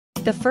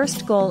The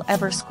first goal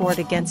ever scored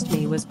against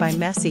me was by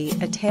Messi,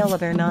 a tale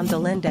of Hernan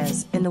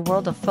Galindez. In the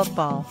world of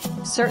football,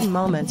 certain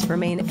moments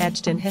remain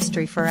etched in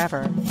history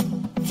forever.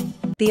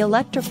 The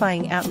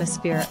electrifying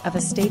atmosphere of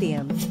a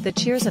stadium, the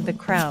cheers of the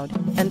crowd,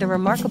 and the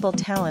remarkable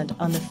talent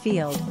on the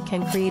field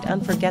can create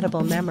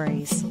unforgettable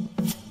memories.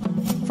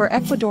 For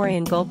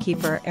Ecuadorian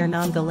goalkeeper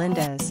Hernan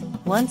Galindez,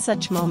 one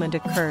such moment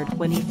occurred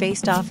when he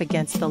faced off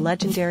against the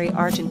legendary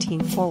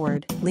Argentine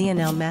forward,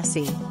 Lionel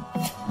Messi.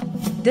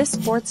 This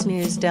sports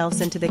news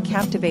delves into the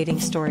captivating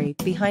story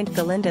behind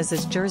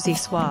Galindez's jersey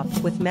swap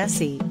with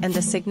Messi and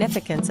the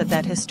significance of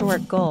that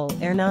historic goal.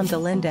 Hernan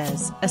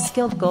Galindez, a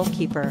skilled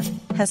goalkeeper,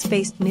 has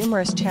faced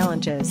numerous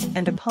challenges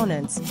and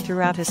opponents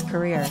throughout his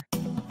career.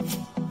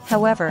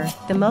 However,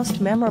 the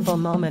most memorable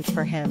moment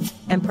for him,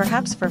 and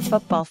perhaps for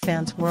football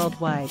fans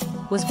worldwide,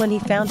 was when he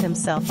found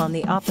himself on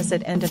the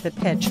opposite end of the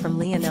pitch from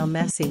Lionel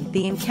Messi.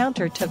 The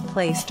encounter took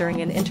place during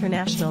an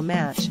international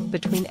match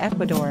between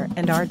Ecuador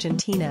and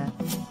Argentina.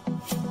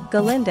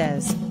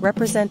 Galindez,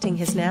 representing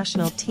his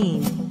national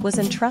team, was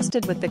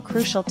entrusted with the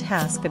crucial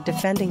task of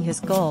defending his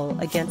goal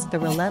against the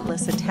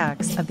relentless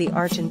attacks of the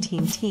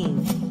Argentine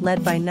team,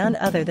 led by none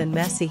other than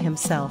Messi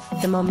himself.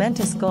 The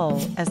momentous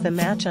goal. As the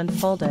match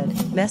unfolded,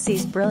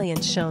 Messi's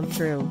brilliance shone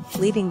through,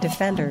 leaving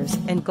defenders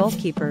and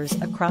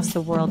goalkeepers across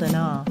the world in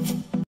awe.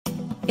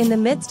 In the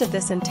midst of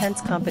this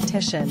intense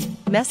competition,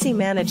 Messi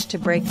managed to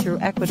break through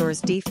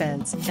Ecuador's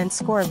defense and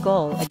score a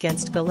goal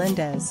against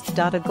Galindez.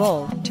 A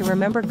goal to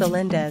remember.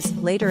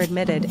 Galindez later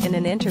admitted in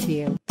an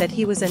interview that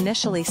he was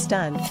initially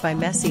stunned by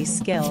Messi's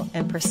skill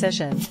and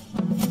precision.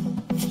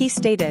 He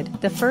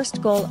stated, "The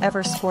first goal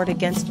ever scored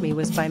against me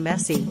was by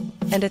Messi,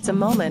 and it's a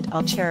moment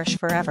I'll cherish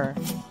forever."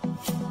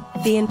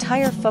 The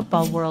entire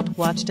football world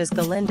watched as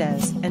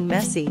Galindez and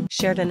Messi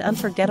shared an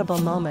unforgettable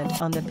moment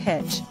on the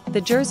pitch.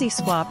 The jersey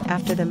swap.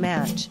 After the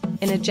match,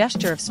 in a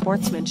gesture of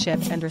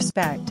sportsmanship and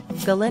respect,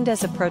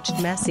 Galindez approached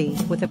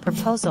Messi with a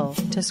proposal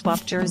to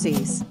swap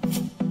jerseys.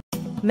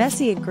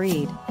 Messi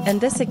agreed, and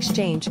this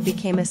exchange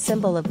became a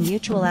symbol of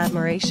mutual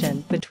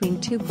admiration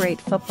between two great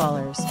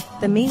footballers.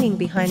 The meaning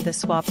behind the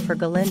swap for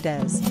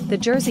Galindez, the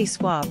jersey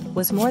swap,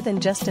 was more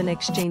than just an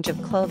exchange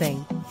of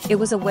clothing. It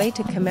was a way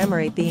to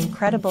commemorate the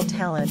incredible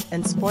talent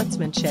and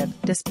sportsmanship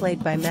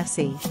displayed by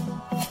Messi.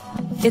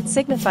 It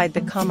signified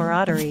the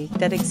camaraderie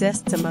that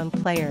exists among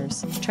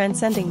players,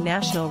 transcending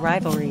national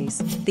rivalries.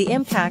 The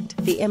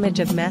image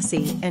of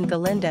Messi and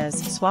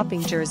Galindez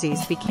swapping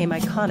jerseys became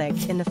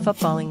iconic in the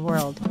footballing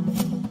world.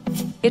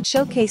 It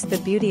showcased the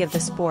beauty of the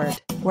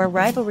sport, where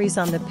rivalries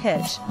on the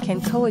pitch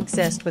can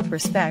coexist with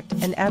respect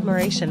and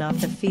admiration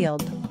off the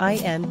field.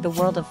 In the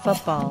world of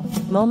football,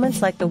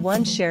 moments like the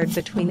one shared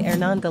between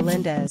Hernan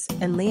Galindez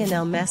and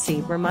Lionel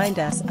Messi remind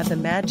us of the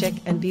magic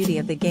and beauty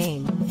of the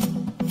game.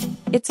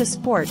 It's a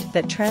sport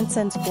that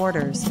transcends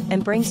borders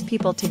and brings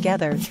people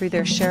together through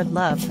their shared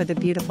love for the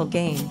beautiful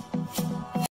game.